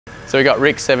So we got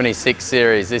Rick's 76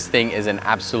 Series. This thing is an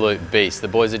absolute beast. The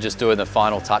boys are just doing the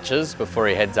final touches before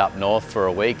he heads up north for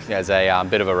a week as a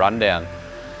bit of a rundown.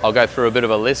 I'll go through a bit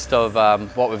of a list of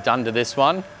what we've done to this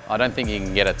one. I don't think you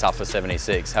can get a tougher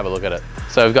 76. Have a look at it.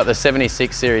 So we've got the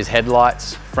 76 Series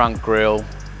headlights, front grille,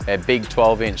 their big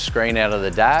 12-inch screen out of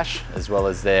the dash, as well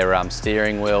as their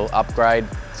steering wheel upgrade.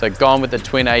 So gone with the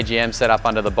twin AGM setup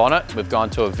under the bonnet, we've gone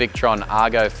to a Victron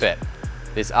Argo FET.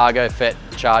 This Argo FET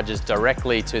charges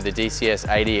directly to the DCS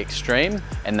 80 Extreme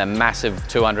and the massive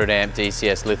 200 amp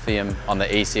DCS lithium on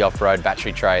the EC Off-Road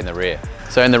battery tray in the rear.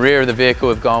 So in the rear of the vehicle,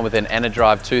 we've gone with an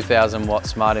Enerdrive 2000 watt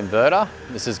smart inverter.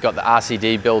 This has got the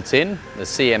RCD built in, the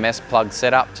CMS plug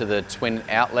setup to the twin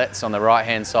outlets on the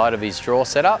right-hand side of his drawer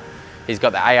setup. He's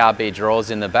got the ARB drawers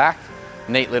in the back,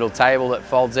 neat little table that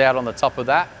folds out on the top of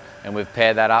that, and we've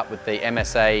paired that up with the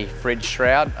MSA fridge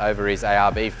shroud over his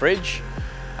ARB fridge,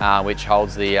 which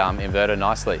holds the inverter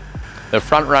nicely. The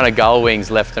front runner gull wings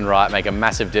left and right make a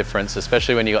massive difference,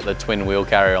 especially when you've got the twin wheel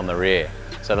carrier on the rear.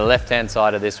 So the left-hand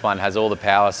side of this one has all the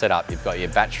power set up. You've got your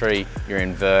battery, your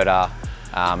inverter,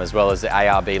 as well as the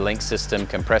ARB link system,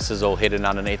 compressors all hidden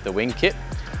underneath the wing kit.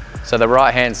 So the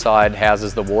right-hand side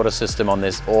houses the water system on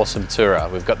this awesome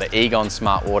Tourer. We've got the Egon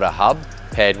Smart Water Hub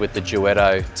paired with the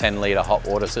Duetto 10-litre hot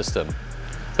water system.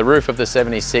 The roof of the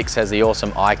 76 has the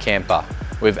awesome iCamper.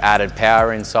 We've added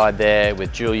power inside there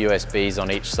with dual USBs on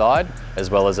each side,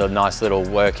 as well as a nice little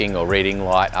working or reading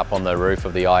light up on the roof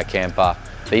of the iCamper.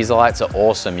 These lights are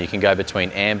awesome. You can go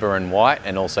between amber and white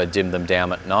and also dim them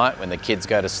down at night. When the kids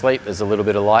go to sleep, there's a little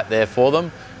bit of light there for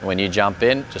them. And when you jump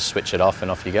in, just switch it off and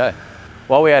off you go.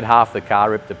 While we had half the car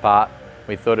ripped apart,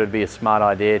 we thought it'd be a smart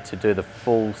idea to do the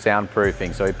full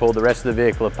soundproofing. So we pulled the rest of the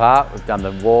vehicle apart. We've done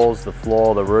the walls, the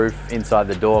floor, the roof, inside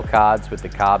the door cards with the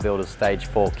Car Builder Stage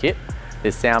 4 kit.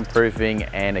 This soundproofing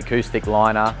and acoustic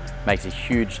liner makes a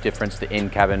huge difference to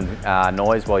in-cabin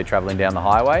noise while you're traveling down the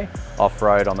highway.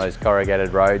 Off-road on those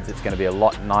corrugated roads, it's going to be a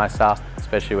lot nicer,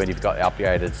 especially when you've got the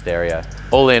upgraded stereo.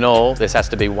 All in all, this has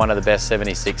to be one of the best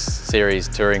 76 Series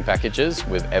touring packages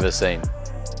we've ever seen.